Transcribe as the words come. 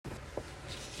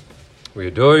We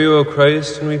adore you, O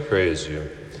Christ, and we praise you,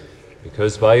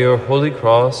 because by your holy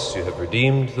cross you have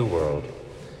redeemed the world.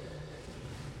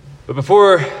 But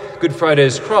before Good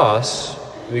Friday's cross,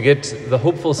 we get the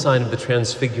hopeful sign of the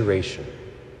Transfiguration.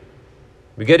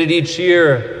 We get it each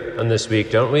year on this week,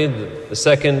 don't we? The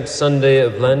second Sunday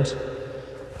of Lent.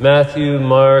 Matthew,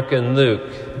 Mark, and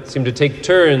Luke seem to take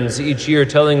turns each year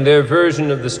telling their version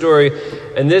of the story,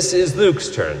 and this is Luke's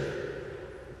turn.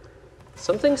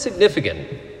 Something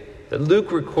significant that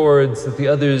Luke records that the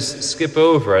others skip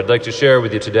over, I'd like to share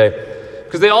with you today.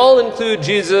 Because they all include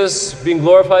Jesus being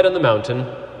glorified on the mountain.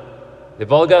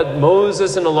 They've all got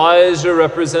Moses and Elijah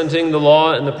representing the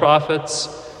law and the prophets.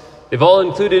 They've all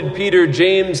included Peter,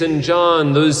 James, and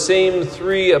John, those same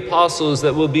three apostles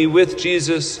that will be with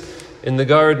Jesus in the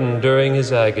garden during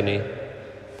his agony.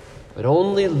 But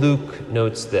only Luke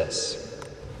notes this.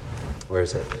 Where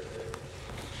is it?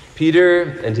 Peter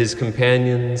and his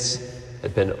companions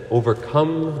had been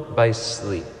overcome by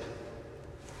sleep.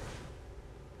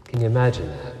 Can you imagine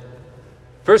that?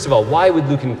 First of all, why would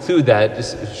Luke include that?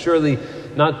 Just surely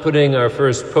not putting our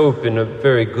first pope in a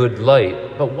very good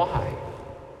light. But why?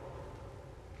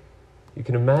 You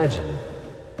can imagine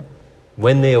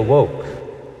when they awoke.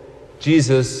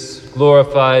 Jesus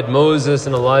glorified, Moses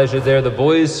and Elijah there, the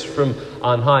voice from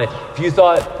on high. If you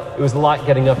thought it was a lot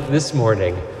getting up this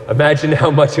morning, imagine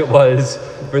how much it was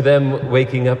for them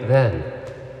waking up then.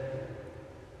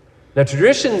 Now,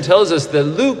 tradition tells us that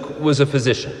Luke was a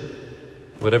physician.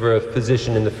 Whatever a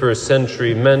physician in the first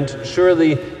century meant,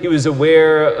 surely he was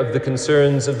aware of the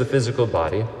concerns of the physical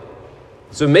body.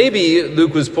 So maybe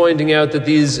Luke was pointing out that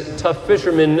these tough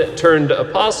fishermen turned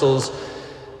apostles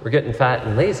were getting fat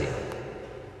and lazy.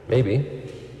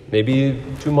 Maybe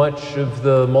too much of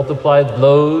the multiplied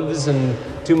loaves and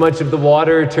too much of the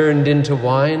water turned into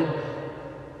wine.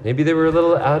 Maybe they were a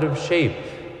little out of shape.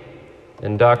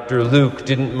 And Dr. Luke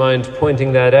didn't mind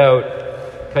pointing that out,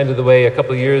 kind of the way a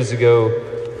couple years ago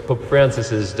Pope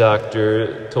Francis's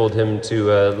doctor told him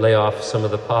to lay off some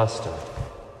of the pasta.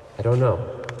 I don't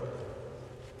know.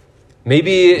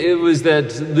 Maybe it was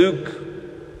that Luke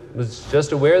was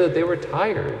just aware that they were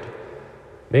tired.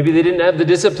 Maybe they didn't have the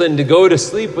discipline to go to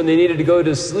sleep when they needed to go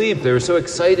to sleep. They were so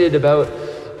excited about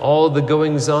all the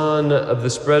goings-on of the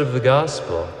spread of the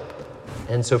gospel.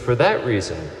 And so for that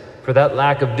reason, for that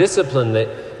lack of discipline,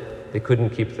 they couldn't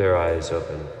keep their eyes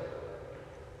open.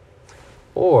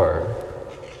 Or,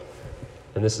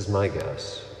 and this is my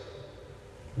guess,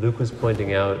 Luke was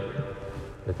pointing out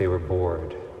that they were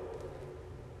bored.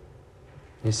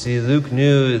 You see, Luke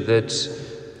knew that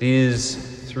these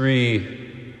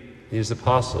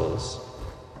apostles,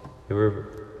 they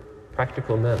were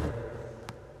practical men.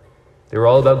 They were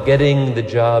all about getting the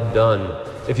job done.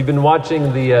 If you've been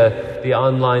watching the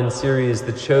online series,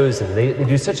 The Chosen, they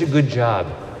do such a good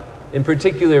job. In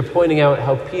particular, pointing out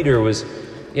how Peter was,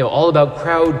 all about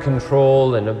crowd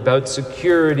control and about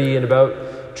security and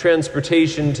about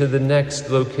transportation to the next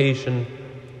location.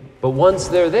 But once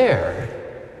they're there,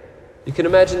 you can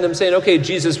imagine them saying, "Okay,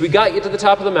 Jesus, we got you to the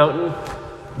top of the mountain.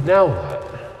 Now what?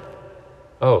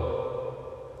 Oh,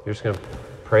 you're just going to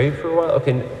pray for a while?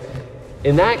 Okay,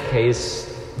 in that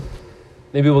case,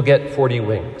 maybe we'll get 40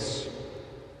 winks.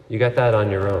 You got that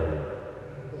on your own."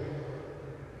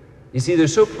 You see, they're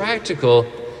so practical.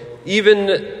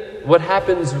 Even what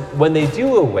happens when they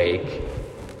do awake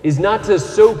is not to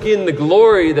soak in the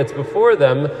glory that's before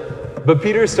them, but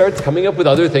Peter starts coming up with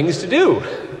other things to do.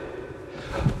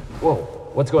 Whoa,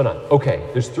 what's going on? Okay,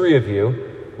 there's 3 of you.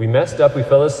 We messed up, we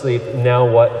fell asleep. Now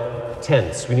what?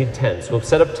 Tents. We need tents. We'll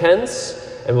set up tents,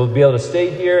 and we'll be able to stay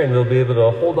here, and we'll be able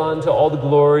to hold on to all the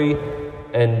glory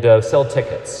and sell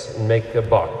tickets and make a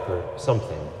buck or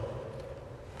something.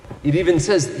 It even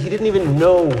says he didn't even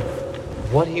know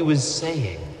what he was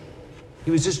saying. He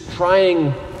was just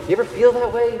trying. You ever feel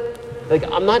that way? Like,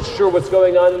 I'm not sure what's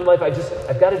going on in life.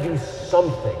 I've got to do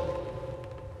something.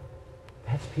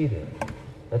 That's Peter.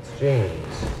 That's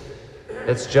James.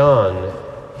 That's John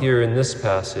here in this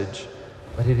passage.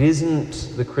 But it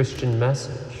isn't the Christian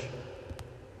message.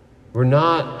 We're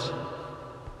not,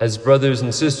 as brothers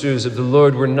and sisters of the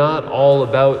Lord, we're not all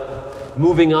about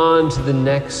moving on to the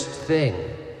next thing,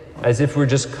 as if we're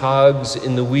just cogs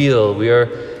in the wheel. We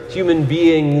are human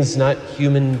beings, not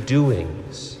human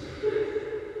doings.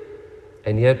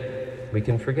 And yet, we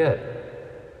can forget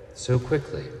so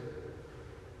quickly.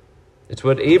 It's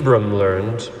what Abram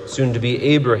learned, soon to be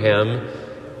Abraham,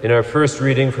 in our first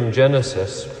reading from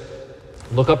Genesis.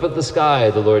 Look up at the sky,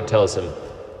 the Lord tells him.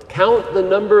 Count the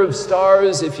number of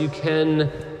stars if you can,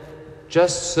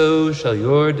 just so shall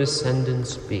your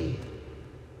descendants be.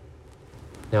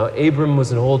 Now, Abram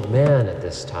was an old man at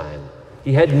this time.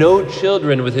 He had no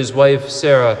children with his wife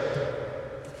Sarah,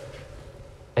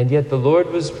 and yet the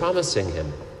Lord was promising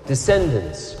him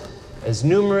descendants as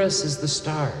numerous as the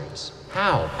stars.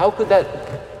 How? How could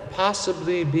that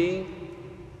possibly be?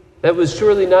 That was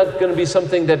surely not going to be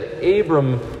something that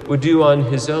Abram would do on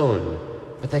his own,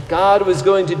 but that God was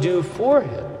going to do for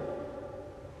him.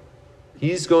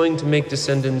 He's going to make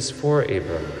descendants for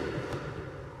Abram.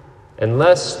 And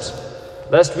lest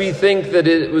we think that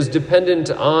it was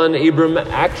dependent on Abram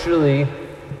actually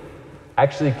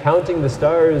counting the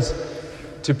stars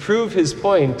to prove his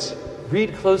point,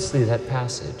 read closely that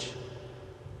passage.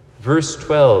 Verse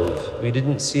 12, we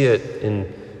didn't see it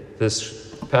in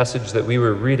this passage that we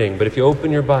were reading, but if you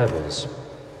open your Bibles,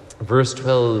 verse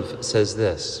 12 says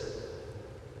this: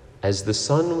 "As the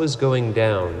sun was going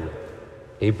down,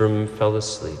 Abram fell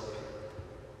asleep."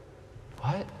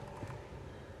 What?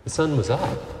 The sun was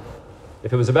up.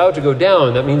 If it was about to go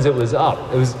down, that means it was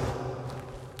up. It was.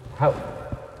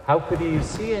 How could he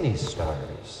see any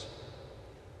stars?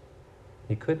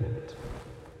 He couldn't.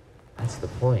 That's the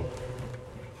point.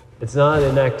 It's not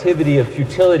an activity of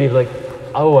futility of like,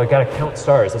 oh, I gotta count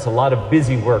stars. That's a lot of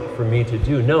busy work for me to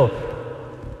do. No.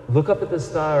 Look up at the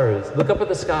stars, look up at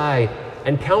the sky,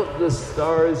 and count the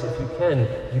stars if you can.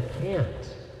 You can't.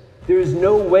 There is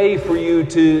no way for you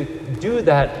to do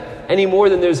that any more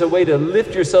than there's a way to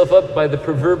lift yourself up by the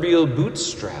proverbial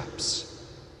bootstraps.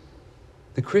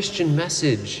 The Christian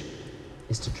message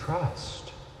is to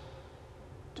trust,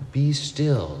 to be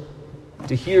still,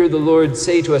 to hear the Lord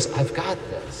say to us, I've got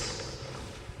this.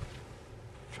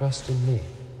 Trust in me.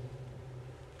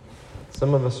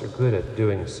 Some of us are good at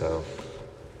doing so.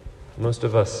 Most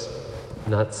of us,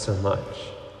 not so much.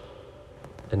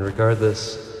 And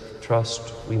regardless,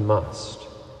 trust we must.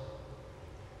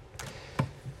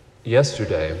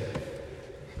 Yesterday,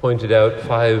 pointed out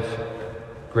 5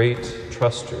 great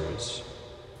trusters.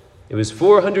 It was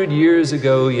 400 years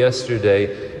ago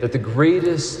yesterday that the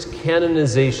greatest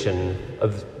canonization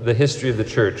of the history of the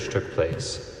church took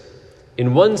place.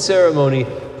 In one ceremony,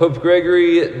 Pope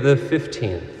Gregory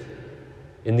XV,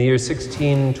 in the year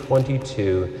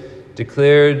 1622,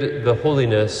 declared the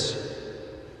holiness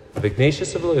of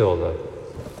Ignatius of Loyola,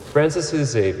 Francis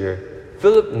Xavier,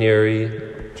 Philip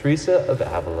Neri, Teresa of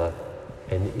Avila,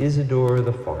 and Isidore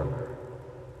the farmer.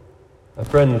 A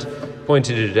friend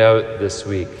pointed it out this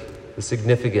week, the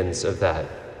significance of that.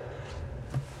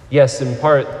 Yes, in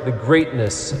part, the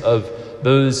greatness of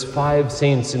those 5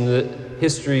 saints in the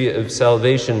history of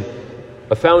salvation.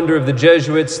 A founder of the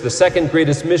Jesuits, the second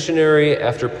greatest missionary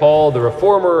after Paul, the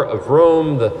reformer of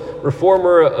Rome, the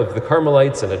reformer of the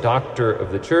Carmelites, and a doctor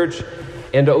of the church,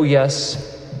 and oh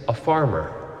yes, a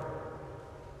farmer.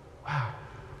 Wow.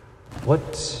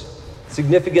 What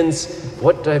significance,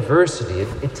 what diversity.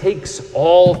 It takes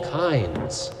all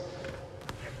kinds.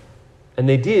 And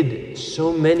they did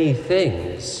so many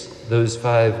things, those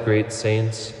 5 great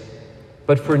saints.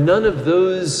 But for none of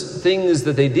those things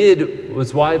that they did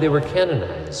was why they were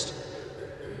canonized.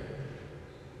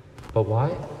 But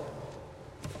why?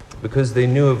 Because they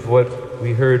knew of what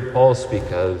we heard Paul speak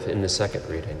of in the second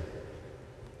reading.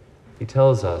 He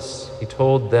tells us, he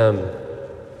told them,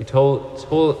 he tells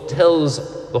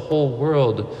the whole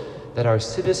world that our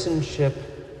citizenship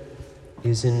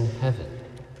is in heaven.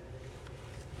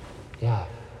 Yeah,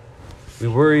 we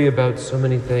worry about so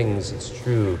many things, it's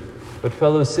true. But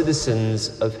fellow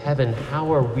citizens of heaven,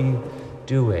 how are we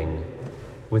doing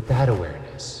with that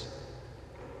awareness?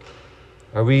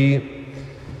 Are we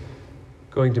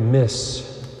going to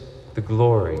miss the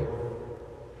glory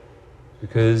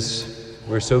because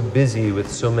we're so busy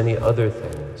with so many other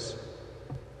things?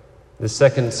 The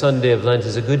second Sunday of Lent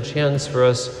is a good chance for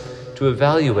us to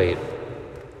evaluate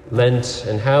Lent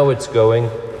and how it's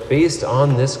going based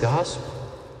on this gospel.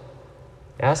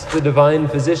 Ask the divine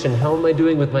physician, how am I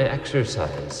doing with my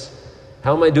exercise?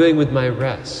 How am I doing with my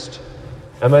rest?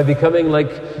 Am I becoming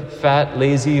like fat,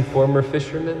 lazy former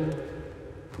fishermen?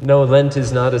 No, Lent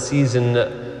is not a season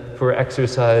for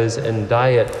exercise and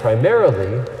diet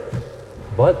primarily,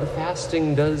 but the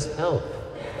fasting does help.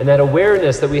 And that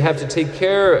awareness that we have to take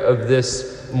care of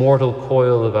this mortal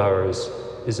coil of ours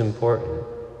is important.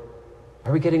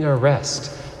 Are we getting our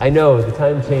rest? I know the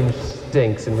time change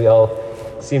stinks and we all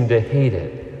seem to hate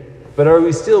it. But are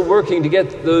we still working to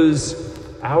get those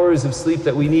hours of sleep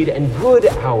that we need, and good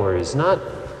hours, not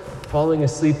falling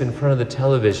asleep in front of the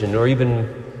television, or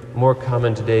even more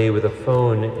common today with a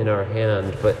phone in our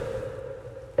hand, but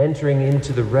entering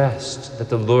into the rest that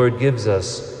the Lord gives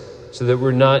us so that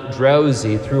we're not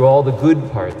drowsy through all the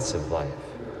good parts of life.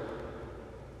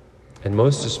 And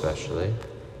most especially,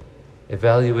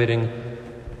 evaluating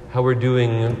how we're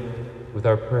doing with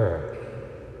our prayer.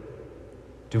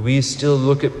 Do we still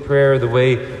look at prayer the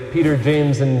way Peter,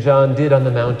 James, and John did on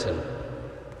the mountain,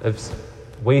 of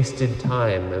wasted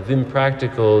time, of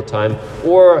impractical time?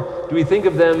 Or do we think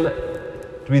of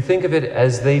it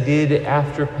as they did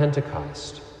after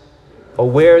Pentecost?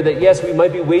 Aware that, yes, we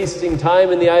might be wasting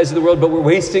time in the eyes of the world, but we're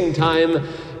wasting time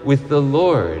with the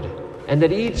Lord, and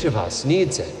that each of us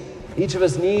needs it. Each of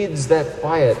us needs that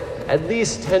quiet, at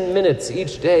least 10 minutes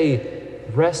each day,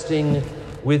 resting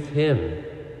with Him,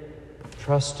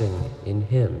 trusting in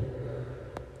Him.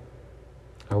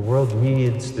 Our world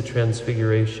needs the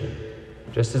transfiguration,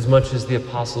 just as much as the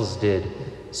apostles did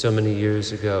so many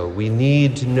years ago. We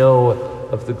need to know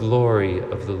of the glory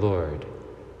of the Lord,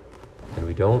 and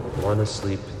we don't want to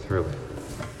sleep through it.